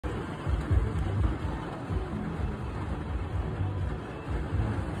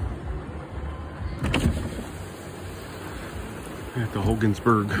at the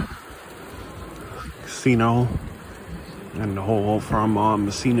Hogansburg casino, and the whole from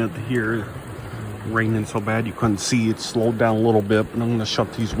Messina to here, raining so bad you couldn't see. It slowed down a little bit, but I'm going to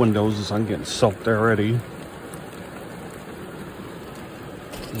shut these windows as I'm getting soaked already.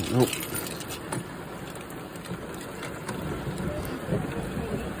 Nope.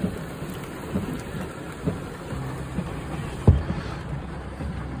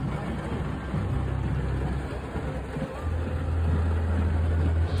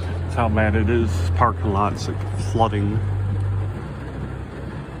 That's how bad it is. Parking lots like flooding.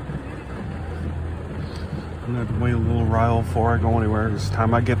 I'm gonna have to wait a little while before I go anywhere. This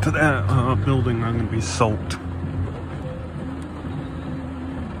time I get to that building, I'm gonna be soaked.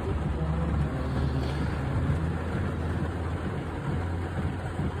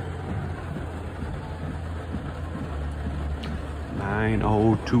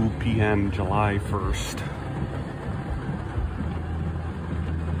 (9:02 p.m. July 1st.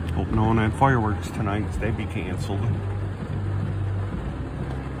 Hope no one had fireworks tonight, because they'd be canceled.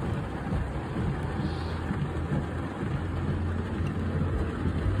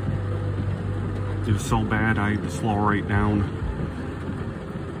 It was so bad I had to slow right down.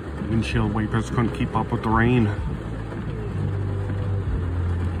 Windshield wipers couldn't keep up with the rain.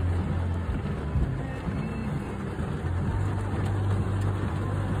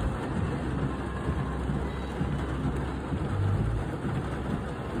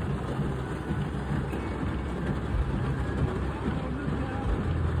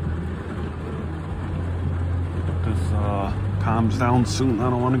 Calms down soon. I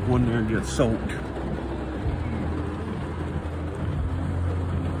don't want to go in there and get soaked.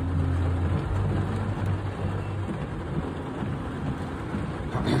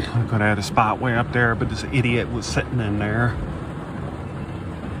 I could have had a spot way up there, but this idiot was sitting in there,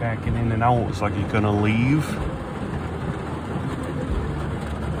 backing in and out. It was like he's gonna leave.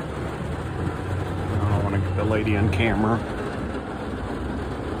 I don't want to get the lady on camera.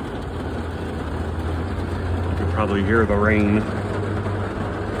 Probably hear the rain.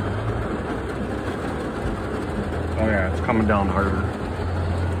 Oh yeah, it's coming down harder.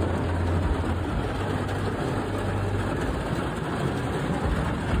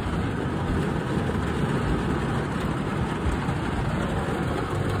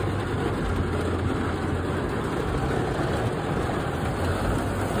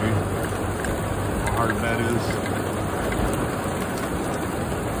 See how hard that is.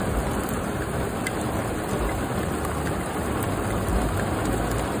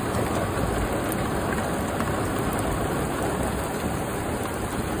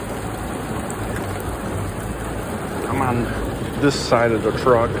 I'm on this side of the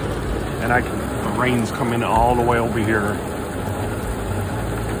truck, and the rain's coming all the way over here.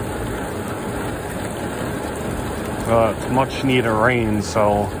 It's much needed rain,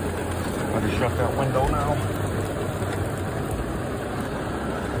 so I just shut that window now.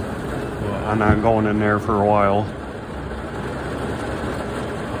 Well, I'm not going in there for a while.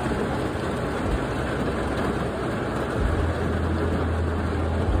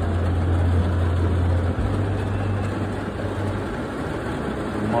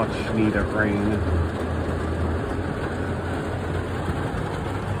 Much needed rain.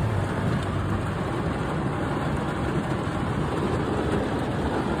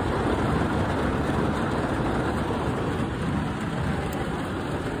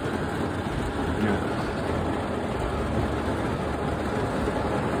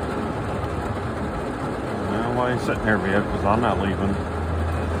 Well, why are you sitting there, yet? Because I'm not leaving.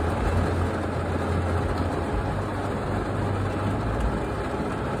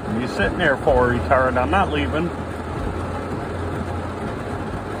 You sitting there for, retard? I'm not leaving.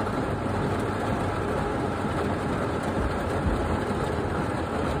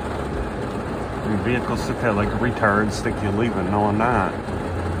 Your vehicle sit there like a retard, stick you leaving. No, I'm not.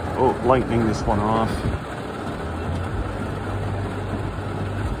 Oh, lightning just went off.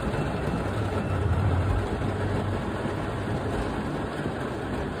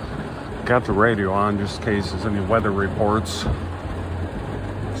 Got the radio on just in case there's any weather reports.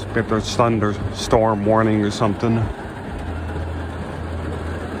 If there's thunderstorm warning or something.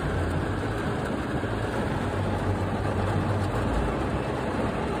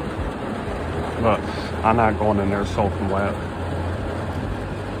 But I'm not going in there soaking wet.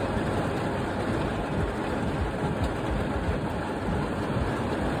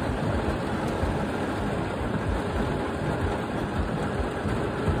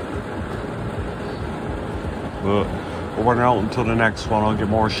 But we're out until the next one. I'll get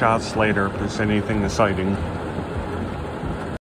more shots later if there's anything exciting.